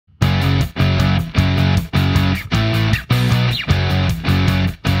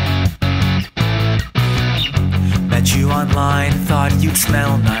online, thought you'd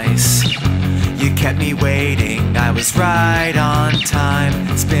smell nice. You kept me waiting, I was right on time.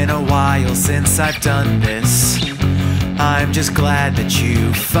 It's been a while since I've done this. I'm just glad that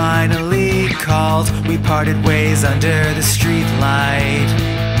you finally called. We parted ways under the streetlight,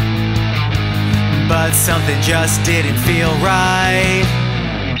 but something just didn't feel right.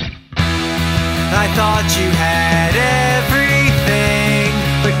 I thought you had everything,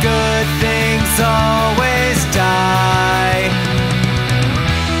 but good things always die.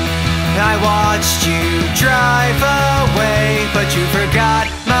 I watched you drive away, but you forgot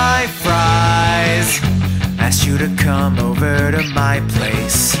my fries. Asked you to come over to my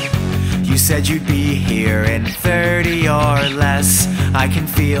place. You said you'd be here in 30 or less. I can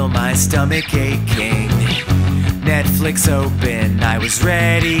feel my stomach aching. Netflix open, I was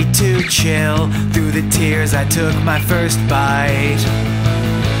ready to chill. Through the tears I took my first bite.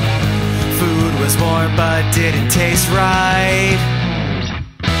 Food was warm but didn't taste right.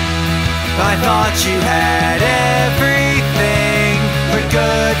 I thought you had everything, but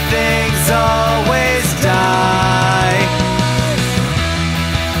good things always die.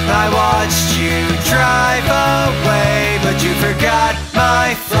 I watched you drive away, but you forgot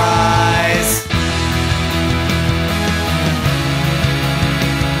my fries.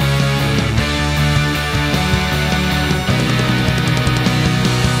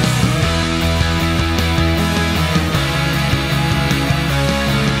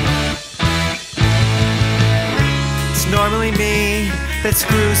 Normally me that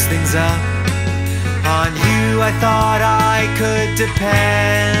screws things up. On you I thought I could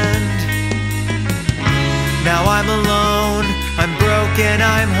depend. Now I'm alone, I'm broken,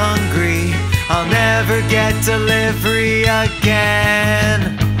 I'm hungry. I'll never get delivery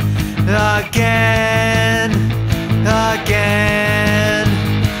again. Again, again,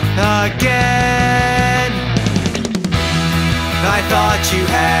 again. I thought you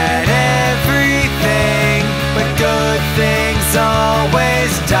had everything, but good things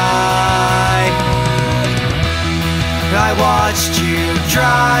always die. I watched you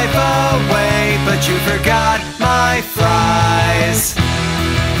drive away, but you forgot my fries.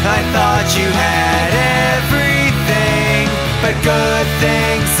 I thought you had everything, but good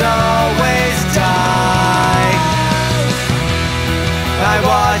things always die. I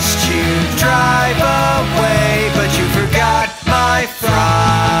watched you drive away, but you forgot my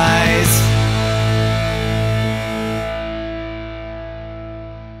fries.